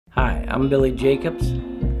Hi, I'm Billy Jacobs.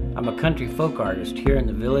 I'm a country folk artist here in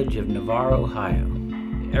the village of Navarre, Ohio.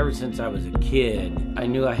 Ever since I was a kid, I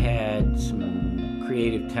knew I had some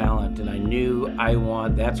creative talent, and I knew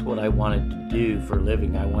that's what I wanted to do for a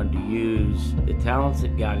living. I wanted to use the talents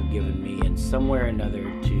that God had given me in some way or another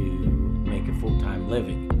to make a full-time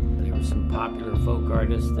living. There were some popular folk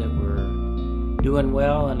artists that were doing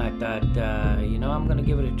well, and I thought, I'm going to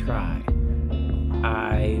give it a try.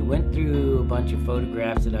 I went through a bunch of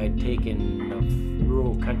photographs that I'd taken of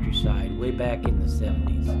rural countryside way back in the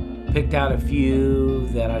 70s. Picked out a few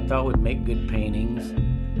that I thought would make good paintings.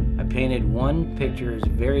 I painted one picture as a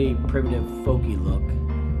very primitive, folky look.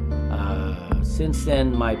 Since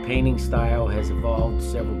then, my painting style has evolved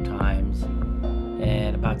several times,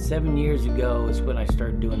 and about 7 years ago is when I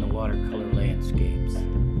started doing the watercolor landscapes.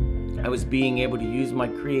 I was being able to use my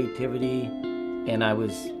creativity, and I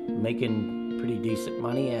was making pretty decent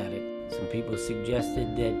money at it. Some people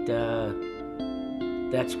suggested that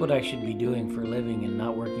that's what I should be doing for a living and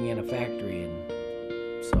not working in a factory, and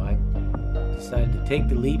so I decided to take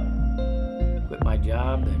the leap, quit my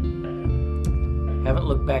job, and haven't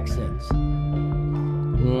looked back since.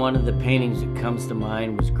 One of the paintings that comes to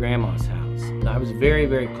mind was Grandma's house. I was very,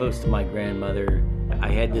 very close to my grandmother. I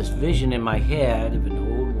had this vision in my head of an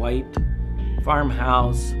old white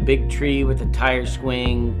farmhouse, big tree with a tire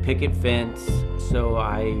swing, picket fence. So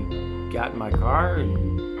I got in my car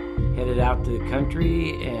and headed out to the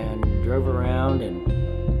country and drove around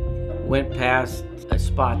and went past a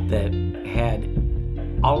spot that had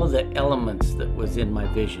all of the elements that was in my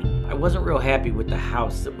vision. I wasn't real happy with the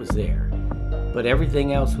house that was there, but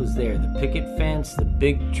everything else was there. The picket fence, the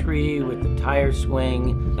big tree with the tire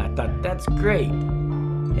swing. I thought, that's great.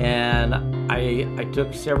 And I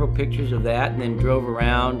took several pictures of that and then drove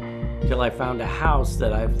around till I found a house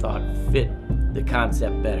that I thought fit the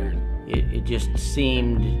concept better. It just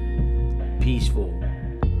seemed peaceful,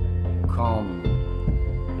 calm.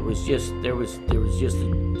 It was just, there was just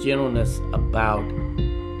a gentleness about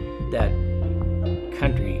that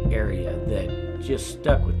country area that just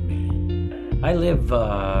stuck with me. I live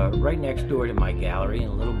right next door to my gallery in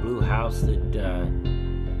a little blue house that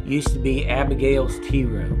used to be Abigail's tea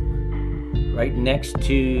room. Right next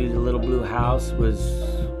to the little blue house was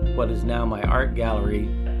what is now my art gallery.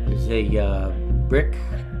 There's a brick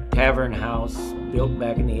tavern house built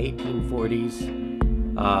back in the 1840s.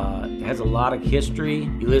 It has a lot of history.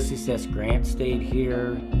 Ulysses S. Grant stayed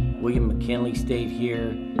here. William McKinley stayed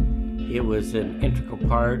here. It was an integral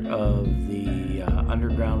part of the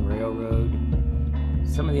Underground Railroad.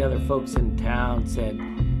 Some of the other folks in town said,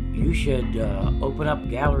 you should open up a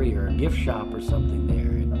gallery or a gift shop or something there.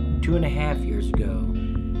 And 2.5 years ago,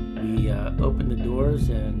 we opened the doors,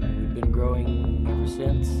 and we've been growing ever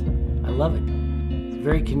since. I love it. It's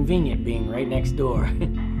very convenient being right next door.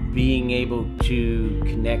 Being able to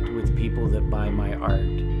connect with people that buy my art,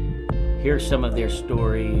 hear some of their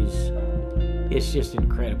stories, it's just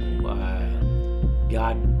incredible.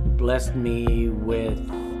 God blessed me with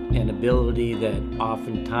an ability that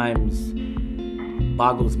oftentimes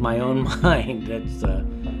boggles my own mind. That's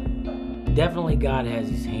definitely God has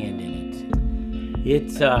his hand in it.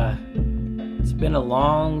 It's been a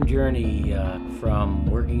long journey from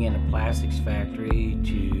working in a plastics factory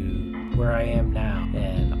to where I am now,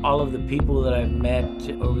 and all of the people that I've met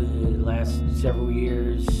over the last several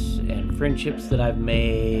years, and friendships that I've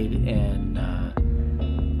made, and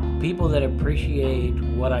people that appreciate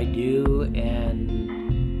what I do,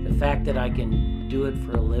 and the fact that I can do it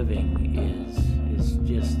for a living is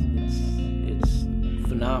just, it's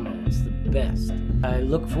phenomenal. It's the best. I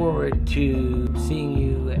look forward to seeing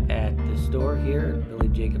you at the store here at Billy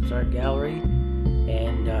Jacobs Art Gallery,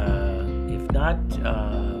 and if not,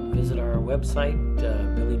 visit our website,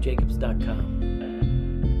 billyjacobs.com.